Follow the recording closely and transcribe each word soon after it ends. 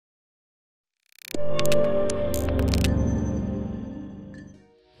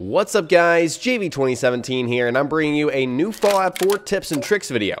What's up guys, JV2017 here, and I'm bringing you a new Fallout 4 tips and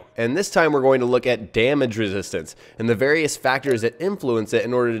tricks video. And this time we're going to look at damage resistance and the various factors that influence it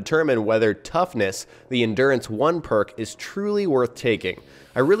in order to determine whether Toughness, the Endurance 1 perk, is truly worth taking.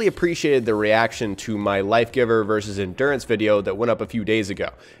 I really appreciated the reaction to my Life Giver versus Endurance video that went up a few days ago,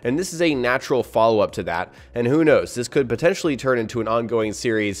 and this is a natural follow-up to that, and who knows, this could potentially turn into an ongoing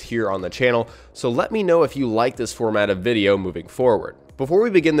series here on the channel, so let me know if you like this format of video moving forward. Before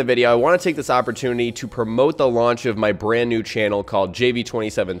we begin the video, I want to take this opportunity to promote the launch of my brand new channel called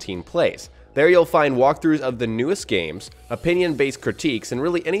JV2017 Plays. There you'll find walkthroughs of the newest games, opinion-based critiques, and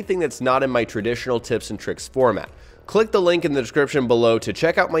really anything that's not in my traditional tips and tricks format. Click the link in the description below to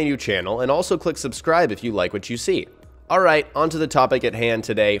check out my new channel, and also click subscribe if you like what you see. Alright, on to the topic at hand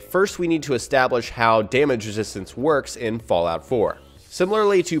today. First, we need to establish how damage resistance works in Fallout 4.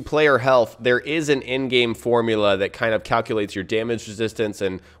 Similarly to player health, there is an in-game formula that kind of calculates your damage resistance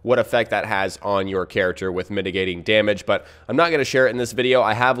and what effect that has on your character with mitigating damage, but I'm not going to share it in this video.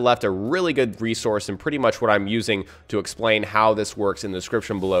 I have left a really good resource and pretty much what I'm using to explain how this works in the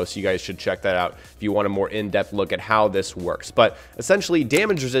description below, so you guys should check that out if you want a more in-depth look at how this works. But essentially,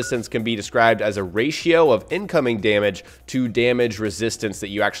 damage resistance can be described as a ratio of incoming damage to damage resistance that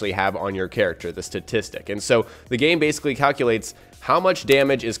you actually have on your character, the statistic. And so the game basically calculates how much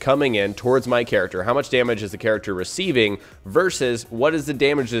damage is coming in towards my character, how much damage is the character receiving versus what is the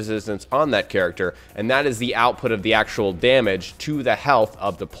damage resistance on that character, and that is the output of the actual damage to the health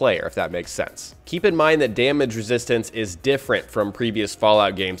of the player, if that makes sense. Keep in mind that damage resistance is different from previous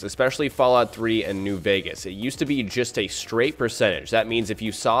Fallout games, especially Fallout 3 and New Vegas. It used to be just a straight percentage. That means if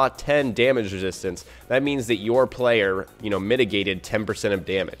you saw 10 damage resistance, that means that your player, mitigated 10% of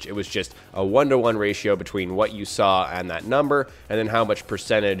damage. It was just a 1-to-1 ratio between what you saw and that number, and then how much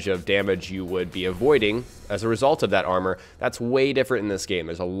percentage of damage you would be avoiding as a result of that armor. That's way different in this game.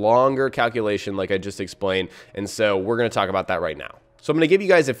 There's a longer calculation like I just explained, and so we're going to talk about that right now. So I'm going to give you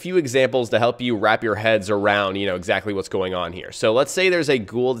guys a few examples to help you wrap your heads around, exactly what's going on here. So let's say there's a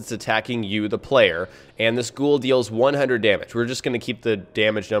ghoul that's attacking you, the player, and this ghoul deals 100 damage. We're just going to keep the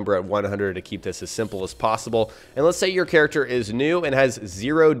damage number at 100 to keep this as simple as possible. And let's say your character is new and has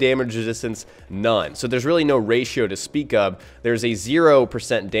 0 damage resistance, none. So there's really no ratio to speak of. There's a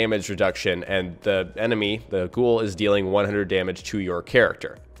 0% damage reduction, and the enemy, the ghoul, is dealing 100 damage to your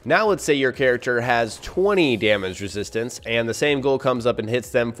character. Now let's say your character has 20 damage resistance and the same ghoul comes up and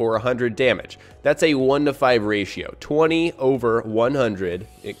hits them for 100 damage. That's a 1-to-5 ratio. 20 over 100,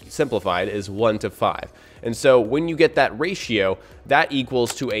 simplified, is 1-to-5. And so when you get that ratio, that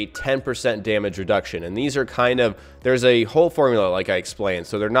equals to a 10% damage reduction. And these are there's a whole formula like I explained,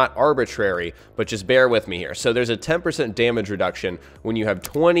 so they're not arbitrary, but just bear with me here. So there's a 10% damage reduction when you have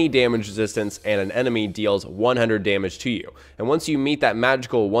 20 damage resistance and an enemy deals 100 damage to you. And once you meet that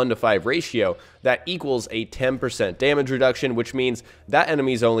magical 1-to-5 ratio, that equals a 10% damage reduction, which means that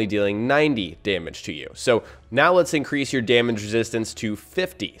enemy is only dealing 90 damage to you. So now let's increase your damage resistance to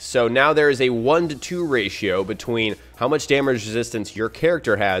 50. So now there is a 1-to-2 ratio between how much damage resistance your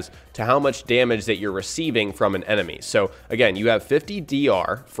character has to how much damage that you're receiving from an enemy. So again, you have 50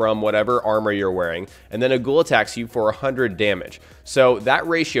 DR from whatever armor you're wearing, and then a ghoul attacks you for 100 damage. So that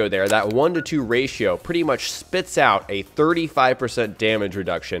ratio there, that 1-to-2 ratio, pretty much spits out a 35% damage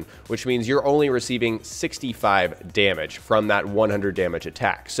reduction, which means you're only receiving 65 damage from that 100 damage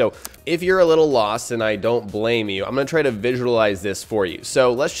attack. So if you're a little lost, and I don't blame you, I'm going to try to visualize this for you.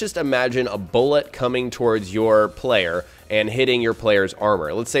 So let's just imagine a bullet coming towards your player and hitting your player's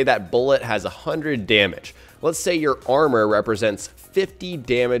armor. Let's say that bullet has 100 damage. Let's say your armor represents 50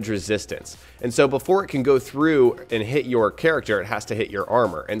 damage resistance. And so before it can go through and hit your character, it has to hit your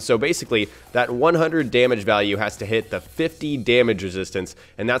armor. And so basically that 100 damage value has to hit the 50 damage resistance,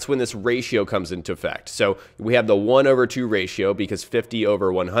 and that's when this ratio comes into effect. So we have the 1/2 ratio because 50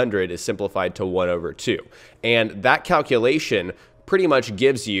 over 100 is simplified to 1/2. And that calculation pretty much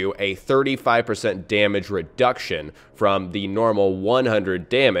gives you a 35% damage reduction from the normal 100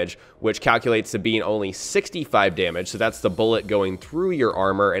 damage, which calculates to being only 65 damage. So that's the bullet going through your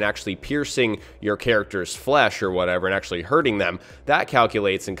armor and actually piercing your character's flesh or whatever and actually hurting them. That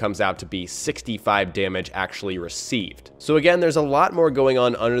calculates and comes out to be 65 damage actually received. So again, there's a lot more going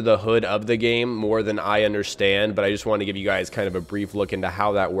on under the hood of the game, more than I understand, but I just want to give you guys kind of a brief look into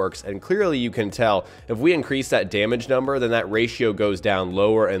how that works. And clearly you can tell if we increase that damage number, then that ratio goes down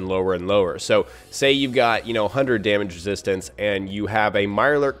lower and lower and lower. So say you've got, 100 damage resistance and you have a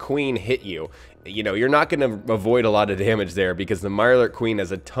Mirelurk Queen hit you. You're not going to avoid a lot of damage there because the Mirelurk Queen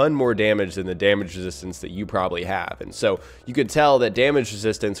has a ton more damage than the damage resistance that you probably have. And so you could tell that damage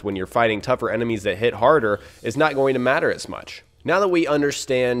resistance when you're fighting tougher enemies that hit harder is not going to matter as much. Now that we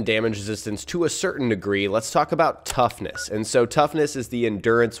understand damage resistance to a certain degree, let's talk about toughness. And so toughness is the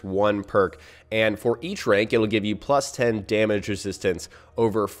endurance 1 perk, and for each rank it'll give you plus 10 damage resistance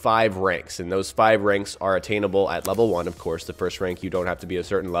over 5 ranks, and those 5 ranks are attainable at level 1. Of course, the first rank you don't have to be a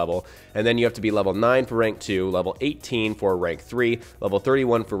certain level, and then you have to be level 9 for rank 2, level 18 for rank 3, level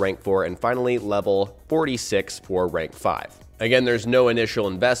 31 for rank 4, and finally level 46 for rank 5. Again, there's no initial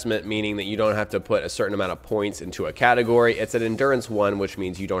investment, meaning that you don't have to put a certain amount of points into a category. It's an endurance 1, which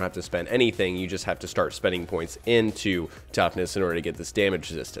means you don't have to spend anything. You just have to start spending points into toughness in order to get this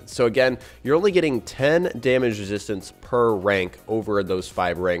damage resistance. So again, you're only getting 10 damage resistance per rank over those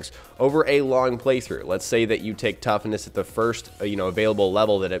 5 ranks over a long playthrough. Let's say that you take toughness at the first available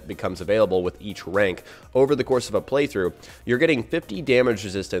level that it becomes available with each rank. Over the course of a playthrough, you're getting 50 damage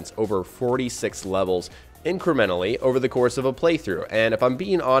resistance over 46 levels incrementally over the course of a playthrough. And if I'm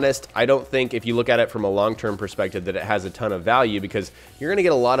being honest, I don't think, if you look at it from a long-term perspective, that it has a ton of value, because you're going to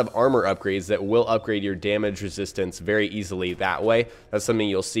get a lot of armor upgrades that will upgrade your damage resistance very easily that way. That's something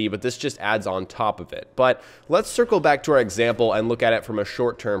you'll see, but this just adds on top of it. But let's circle back to our example and look at it from a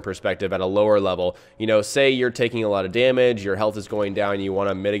short-term perspective at a lower level. Say you're taking a lot of damage, your health is going down, you want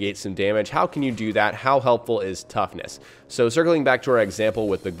to mitigate some damage. How can you do that? How helpful is toughness? So circling back to our example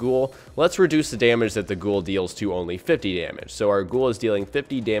with the ghoul, let's reduce the damage that the ghoul deals to only 50 damage. So our ghoul is dealing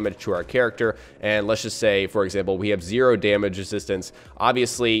 50 damage to our character, and let's just say, for example, we have 0 damage resistance.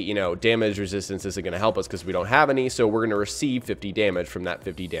 Obviously, damage resistance isn't going to help us because we don't have any, so we're going to receive 50 damage from that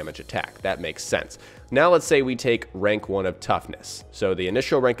 50 damage attack. That makes sense. Now let's say we take rank 1 of toughness. So the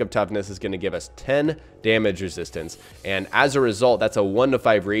initial rank of toughness is going to give us 10 damage resistance, and as a result, that's a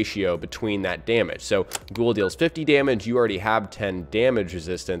 1-to-5 ratio between that damage. So ghoul deals 50 damage, you already have 10 damage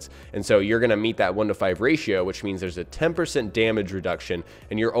resistance, and so you're going to meet that 1-to-5 ratio, which means there's a 10% damage reduction,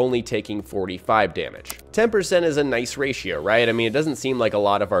 and you're only taking 45 damage. 10% is a nice ratio, right? I mean, it doesn't seem like a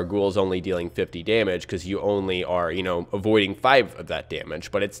lot of our ghouls only dealing 50 damage, because you only are, avoiding 5 of that damage,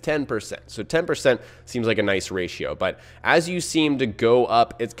 but it's 10%. So 10% seems like a nice ratio, but as you seem to go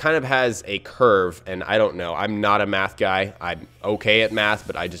up, it kind of has a curve, and I don't know, I'm not a math guy. I'm okay at math,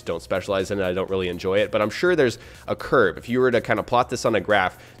 but I just don't specialize in it. I don't really enjoy it, but I'm sure there's a curve. If you were to kind of plot this on a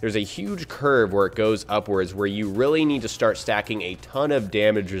graph, there's a huge curve where it goes upwards, where you really need to start stacking a ton of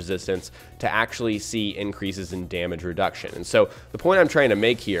damage resistance to actually see increases in damage reduction. And so the point I'm trying to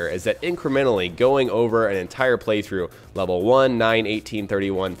make here is that incrementally going over an entire playthrough, level 1, 9, 18,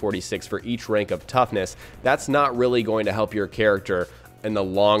 31, 46 for each rank of toughness, that's not really going to help your character in the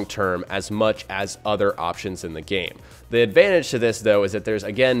long term as much as other options in the game. The advantage to this, though, is that there's,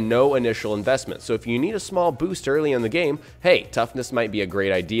 again, no initial investment. So if you need a small boost early in the game, hey, toughness might be a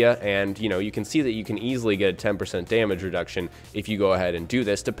great idea, and you can see that you can easily get a 10% damage reduction if you go ahead and do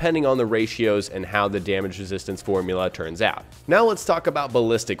this, depending on the ratios and how the damage resistance formula turns out. Now let's talk about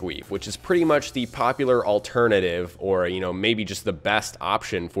Ballistic Weave, which is pretty much the popular alternative, or maybe just the best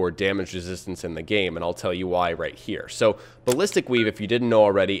option for damage resistance in the game, and I'll tell you why right here. So Ballistic Weave, if you didn't know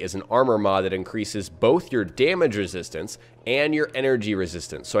already, is an armor mod that increases both your damage resistance and your energy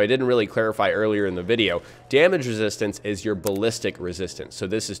resistance. So I didn't really clarify earlier in the video. Damage resistance is your ballistic resistance. So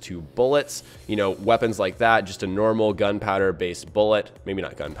this is to bullets, weapons like that, just a normal gunpowder based bullet, maybe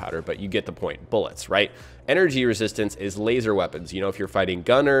not gunpowder, but you get the point, bullets, right? Energy resistance is laser weapons. If you're fighting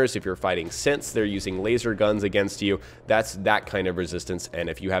gunners, if you're fighting synths, they're using laser guns against you, that's that kind of resistance. And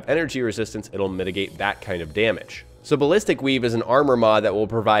if you have energy resistance, it'll mitigate that kind of damage. So Ballistic Weave is an armor mod that will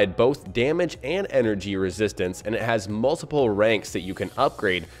provide both damage and energy resistance, and it has multiple ranks that you can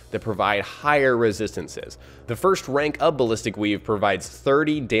upgrade that provide higher resistances. The first rank of Ballistic Weave provides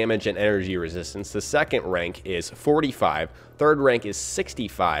 30 damage and energy resistance, the second rank is 45, third rank is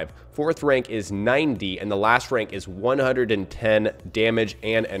 65, fourth rank is 90, and the last rank is 110 damage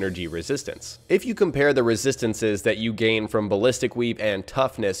and energy resistance. If you compare the resistances that you gain from Ballistic Weave and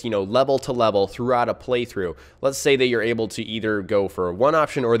Toughness, level to level throughout a playthrough, let's say that you're able to either go for one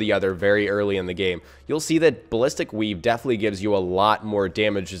option or the other very early in the game, you'll see that Ballistic Weave definitely gives you a lot more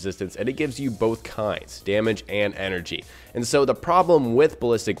damage resistance, and it gives you both kinds, damage and energy. And so the problem with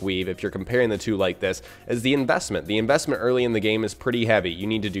Ballistic Weave, if you're comparing the two like this, is the investment. The investment early in the game is pretty heavy. You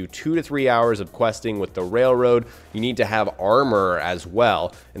need to do 2 to 3 hours of questing with the railroad. You need to have armor as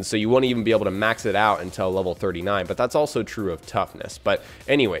well, and so you won't even be able to max it out until level 39, but that's also true of Toughness. But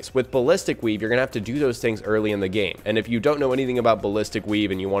anyways, with Ballistic Weave, you're gonna have to do those things early in the game. And if you don't know anything about Ballistic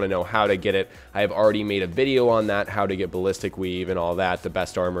Weave and you want to know how to get it, I have already made a video on that, how to get Ballistic Weave and all that, the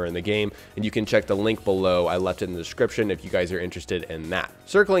best armor in the game, and you can check the link below. I left it in the description if like you guys are interested in that.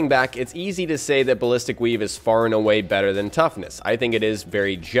 Circling back, it's easy to say that Ballistic Weave is far and away better than Toughness. I think it is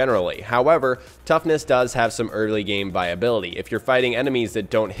very generally. However, Toughness does have some early game viability. If you're fighting enemies that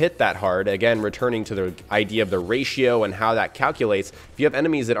don't hit that hard, again, returning to the idea of the ratio and how that calculates, if you have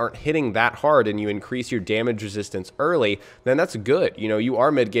enemies that aren't hitting that hard and you increase your damage resistance early, then that's good. You know, you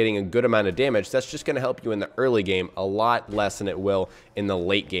are mitigating a good amount of damage. That's just going to help you in the early game a lot less than it will in the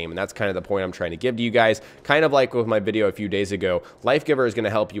late game. And that's kind of the point I'm trying to give to you guys. Kind of like with my video a few days ago, Life Giver is going to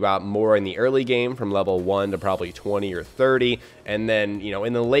help you out more in the early game from level 1 to probably 20 or 30. And then, you know,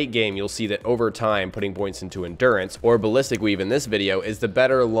 in the late game, you'll see that over time, putting points into Endurance or Ballistic Weave in this video is the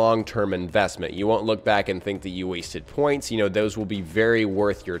better long-term investment. You won't look back and think that you wasted points. You know, those will be very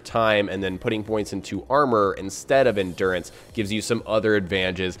worth your time. And then putting points into Armor instead of Endurance gives you some other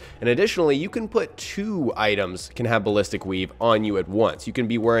advantages. And additionally, you can put 2 items can have Ballistic Weave on you at once. You can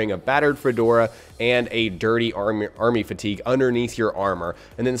be wearing a battered fedora and a dirty army fatigue underneath your armor,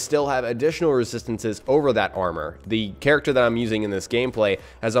 and then still have additional resistances over that armor. The character that I'm using in this gameplay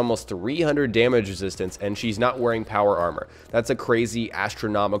has almost 300 damage resistance, and she's not wearing power armor. That's a crazy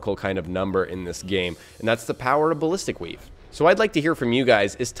astronomical kind of number in this game, and that's the power of Ballistic Weave. So I'd like to hear from you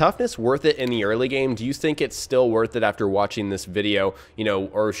guys. Is Toughness worth it in the early game? Do you think it's still worth it after watching this video, you know,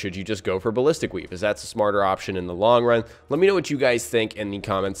 or should you just go for Ballistic Weave? Is that a smarter option in the long run? Let me know what you guys think in the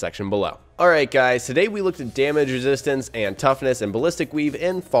comment section below. Alright guys, today we looked at damage resistance and toughness and Ballistic Weave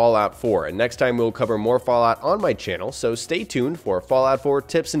in Fallout 4, and next time we'll cover more Fallout on my channel, so stay tuned for Fallout 4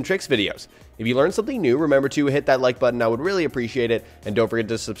 tips and tricks videos. If you learned something new, remember to hit that like button, I would really appreciate it, and don't forget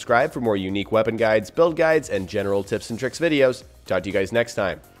to subscribe for more unique weapon guides, build guides, and general tips and tricks videos. Talk to you guys next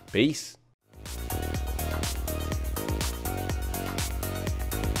time. Peace!